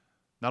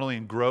 not only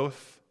in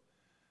growth,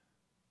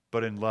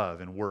 but in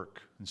love and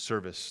work and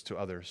service to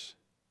others.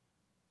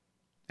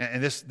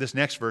 And this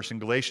next verse in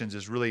Galatians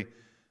is really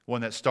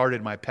one that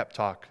started my pep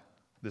talk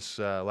this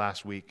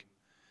last week.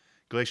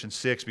 Galatians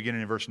 6,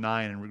 beginning in verse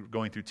 9 and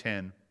going through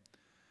 10.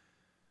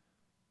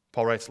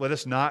 Paul writes, let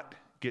us not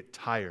get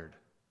tired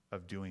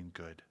of doing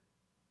good.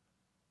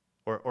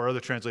 Or other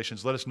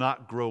translations, let us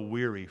not grow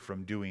weary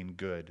from doing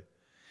good.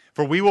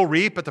 For we will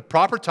reap at the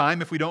proper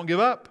time if we don't give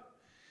up.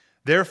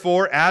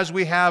 Therefore, as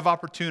we have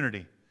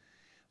opportunity,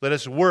 let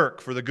us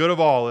work for the good of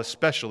all,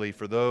 especially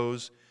for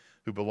those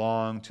who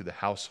belong to the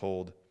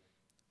household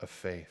of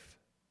faith.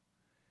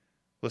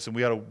 Listen,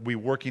 we ought to be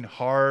working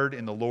hard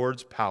in the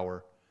Lord's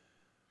power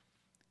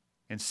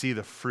and see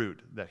the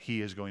fruit that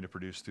He is going to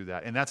produce through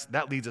that. And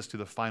that leads us to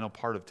the final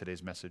part of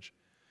today's message.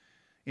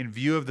 In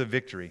view of the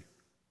victory,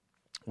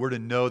 we're to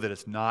know that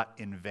it's not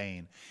in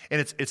vain.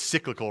 And it's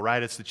cyclical,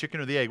 right? It's the chicken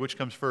or the egg. Which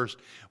comes first?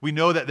 We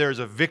know that there's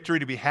a victory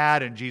to be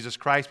had in Jesus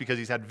Christ because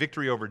He's had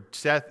victory over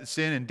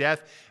sin and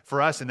death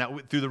for us, and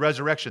that through the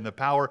resurrection, the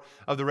power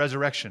of the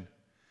resurrection.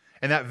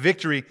 And that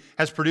victory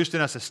has produced in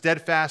us a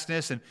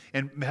steadfastness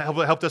and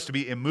helped us to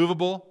be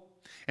immovable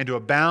and to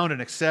abound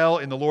and excel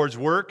in the Lord's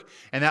work.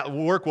 And that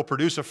work will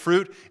produce a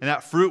fruit, and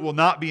that fruit will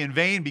not be in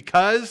vain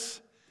because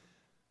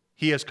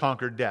He has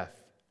conquered death.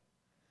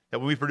 That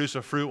when we produce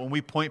a fruit, when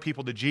we point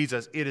people to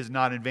Jesus, it is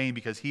not in vain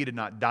because he did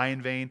not die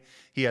in vain.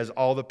 He has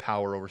all the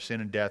power over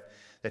sin and death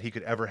that he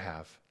could ever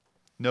have.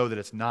 Know that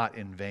it's not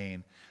in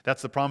vain.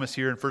 That's the promise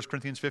here in 1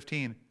 Corinthians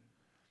 15.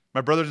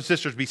 My brothers and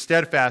sisters, be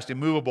steadfast,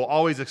 immovable,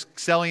 always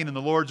excelling in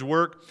the Lord's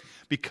work,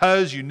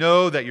 because you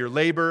know that your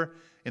labor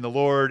in the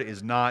Lord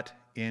is not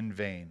in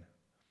vain.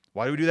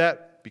 Why do we do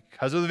that?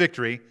 Because of the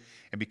victory,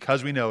 and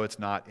because we know it's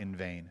not in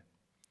vain.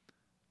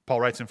 Paul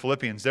writes in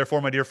Philippians,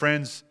 therefore, my dear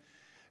friends,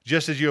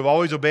 just as you have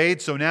always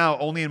obeyed, so now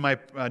not only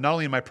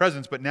in my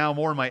presence, but now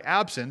more in my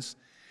absence,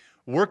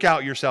 work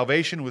out your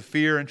salvation with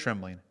fear and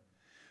trembling.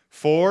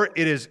 For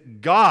it is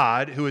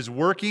God who is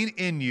working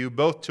in you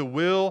both to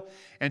will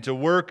and to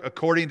work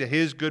according to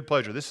his good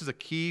pleasure. This is a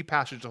key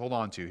passage to hold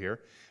on to here.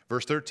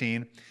 Verse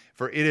 13,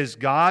 for it is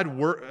God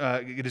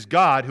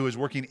who is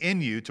working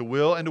in you to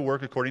will and to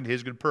work according to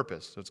his good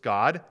purpose. So it's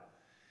God.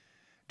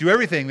 Do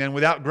everything then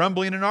without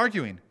grumbling and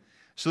arguing,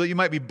 so that you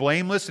might be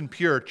blameless and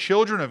pure,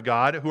 children of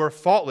God who are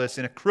faultless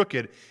in a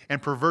crooked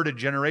and perverted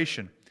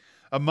generation,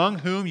 among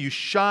whom you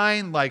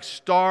shine like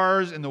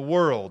stars in the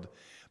world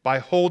by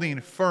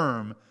holding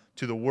firm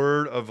to the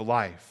word of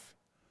life.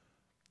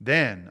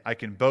 Then I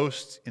can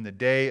boast in the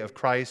day of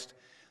Christ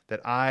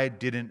that I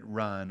didn't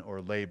run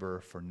or labor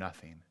for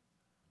nothing.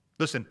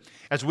 Listen,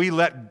 as we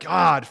let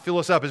God fill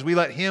us up, as we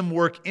let him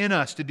work in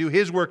us to do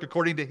his work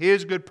according to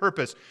his good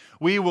purpose,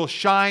 we will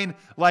shine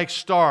like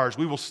stars.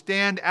 We will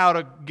stand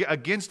out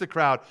against the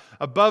crowd,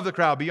 above the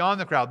crowd,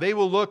 beyond the crowd. They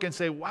will look and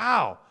say,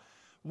 wow,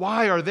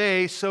 why are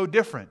they so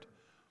different?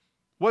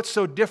 What's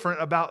so different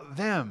about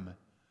them?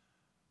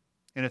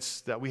 And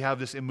it's that we have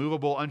this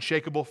immovable,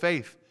 unshakable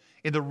faith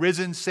in the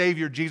risen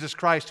Savior, Jesus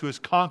Christ, who has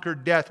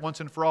conquered death once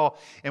and for all.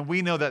 And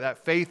we know that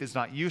that faith is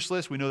not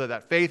useless. We know that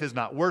that faith is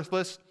not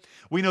worthless.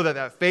 We know that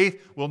that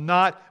faith will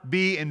not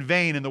be in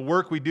vain, and the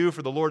work we do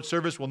for the Lord's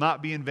service will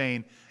not be in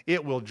vain.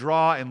 It will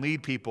draw and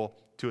lead people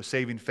to a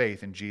saving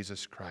faith in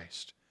Jesus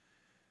Christ.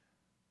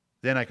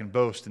 Then I can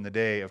boast in the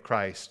day of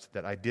Christ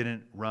that I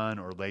didn't run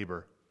or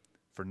labor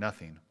for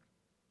nothing.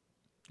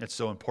 It's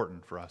so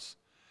important for us.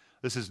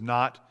 This is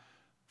not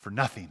for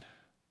nothing.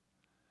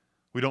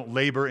 We don't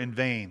labor in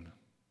vain.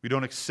 We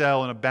don't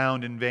excel and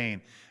abound in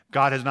vain.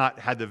 God has not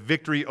had the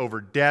victory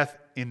over death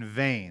in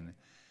vain.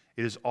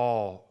 It is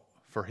all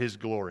for his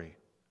glory.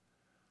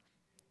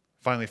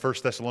 Finally, 1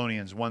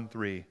 Thessalonians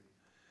 1:3.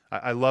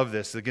 I love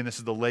this. Again, this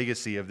is the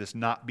legacy of this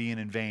not being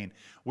in vain.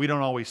 We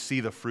don't always see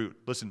the fruit.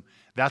 Listen,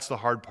 that's the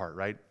hard part,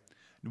 right?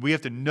 We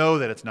have to know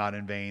that it's not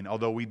in vain,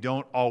 although we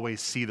don't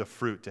always see the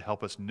fruit to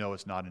help us know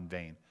it's not in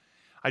vain.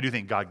 I do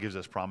think God gives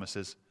us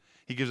promises.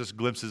 He gives us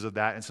glimpses of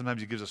that, and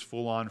sometimes he gives us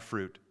full-on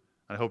fruit.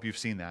 I hope you've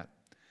seen that.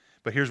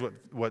 But here's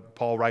what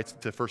Paul writes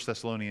to 1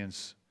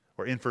 Thessalonians,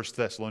 or in 1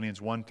 Thessalonians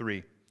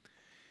 1:3.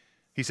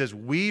 He says,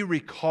 we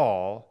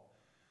recall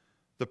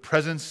the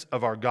presence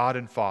of our God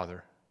and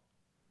Father,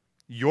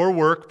 your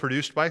work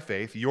produced by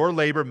faith, your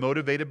labor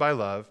motivated by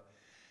love,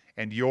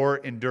 and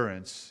your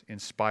endurance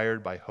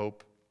inspired by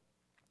hope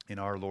in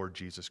our Lord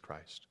Jesus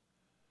Christ.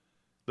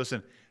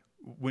 Listen,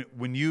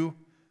 when you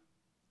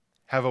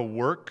have a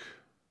work,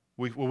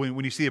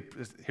 when you see,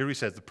 here he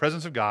says, the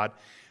presence of God,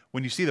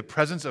 when you see the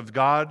presence of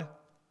God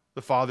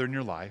the Father in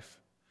your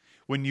life,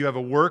 when you have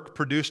a work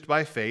produced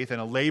by faith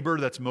and a labor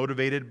that's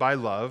motivated by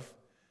love,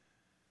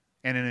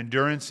 and an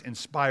endurance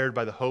inspired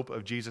by the hope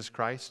of Jesus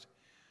Christ,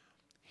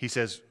 he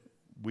says,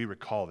 we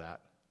recall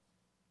that.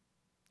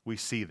 We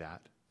see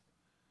that.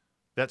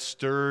 That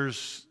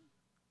stirs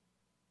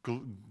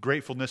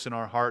gratefulness in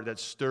our heart. That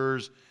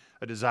stirs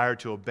a desire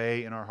to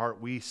obey in our heart.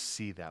 We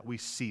see that. We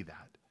see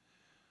that.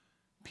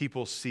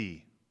 People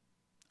see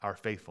our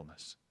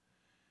faithfulness.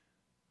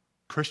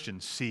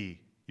 Christians see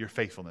your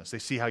faithfulness. They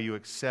see how you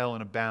excel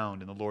and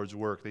abound in the Lord's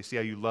work. They see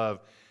how you love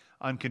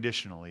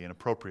unconditionally and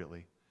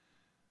appropriately.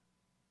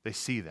 They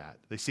see that.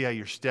 They see how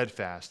you're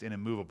steadfast and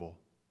immovable.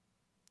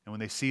 And when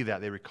they see that,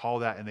 they recall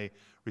that and they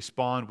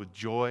respond with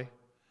joy,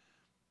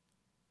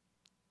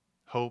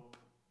 hope.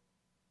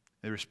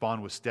 They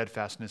respond with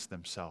steadfastness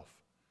themselves.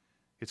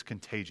 It's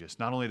contagious.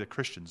 Not only to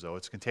Christians, though,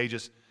 it's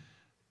contagious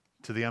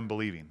to the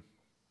unbelieving.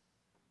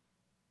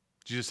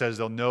 Jesus says,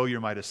 they'll know you're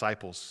my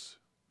disciples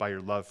by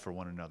your love for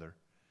one another.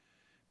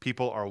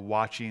 People are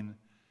watching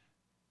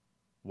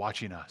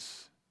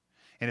us.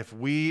 And if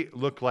we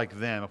look like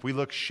them, if we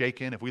look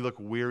shaken, if we look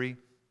weary,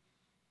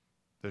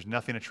 there's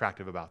nothing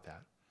attractive about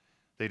that.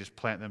 They just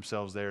plant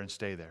themselves there and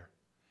stay there.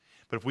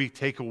 But if we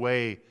take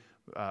away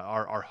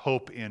our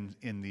hope in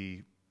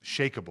the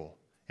shakeable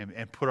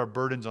and put our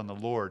burdens on the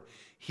Lord,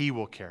 he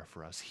will care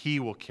for us. He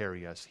will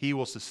carry us. He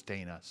will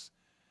sustain us.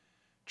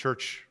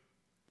 Church,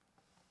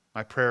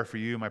 my prayer for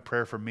you, my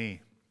prayer for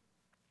me,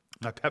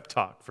 my pep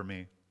talk for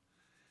me,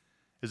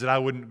 is that I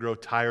wouldn't grow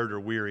tired or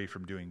weary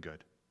from doing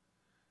good,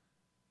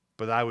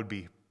 but I would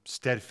be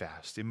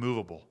steadfast,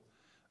 immovable,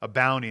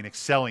 abounding,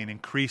 excelling,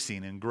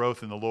 increasing in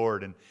growth in the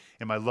Lord and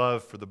in my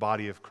love for the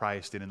body of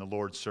Christ and in the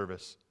Lord's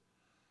service,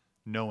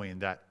 knowing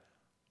that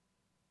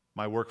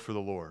my work for the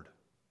Lord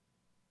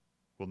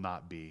will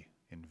not be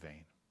in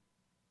vain.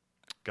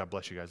 God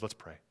bless you guys. Let's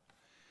pray.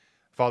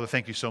 Father,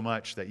 thank you so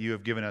much that you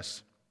have given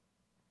us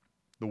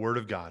the Word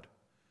of God.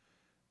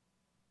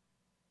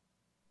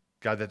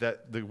 God,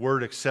 that the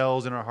Word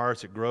excels in our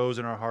hearts, it grows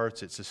in our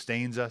hearts, it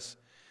sustains us.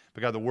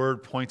 But God, the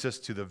Word points us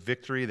to the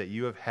victory that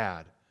you have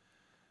had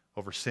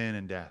over sin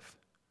and death.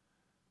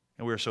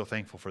 And we are so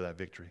thankful for that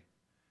victory.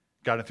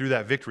 God, and through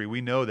that victory, we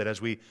know that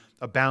as we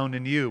abound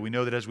in you, we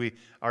know that as we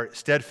are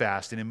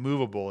steadfast and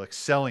immovable,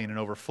 excelling and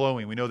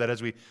overflowing, we know that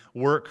as we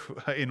work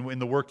in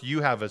the work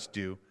you have us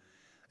do,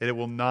 that it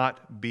will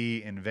not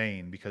be in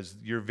vain, because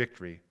your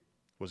victory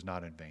was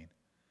not in vain.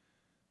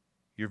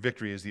 Your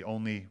victory is the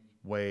only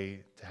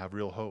way to have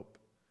real hope.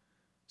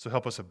 So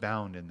help us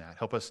abound in that.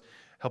 Help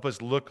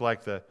us look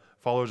like the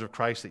followers of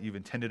Christ that you've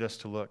intended us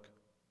to look.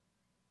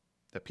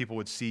 That people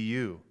would see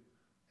you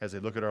as they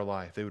look at our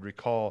life. They would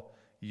recall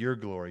your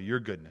glory, your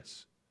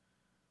goodness,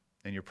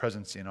 and your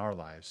presence in our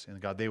lives. And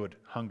God, they would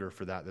hunger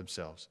for that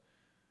themselves.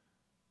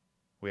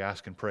 We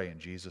ask and pray in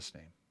Jesus'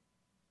 name.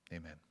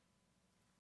 Amen.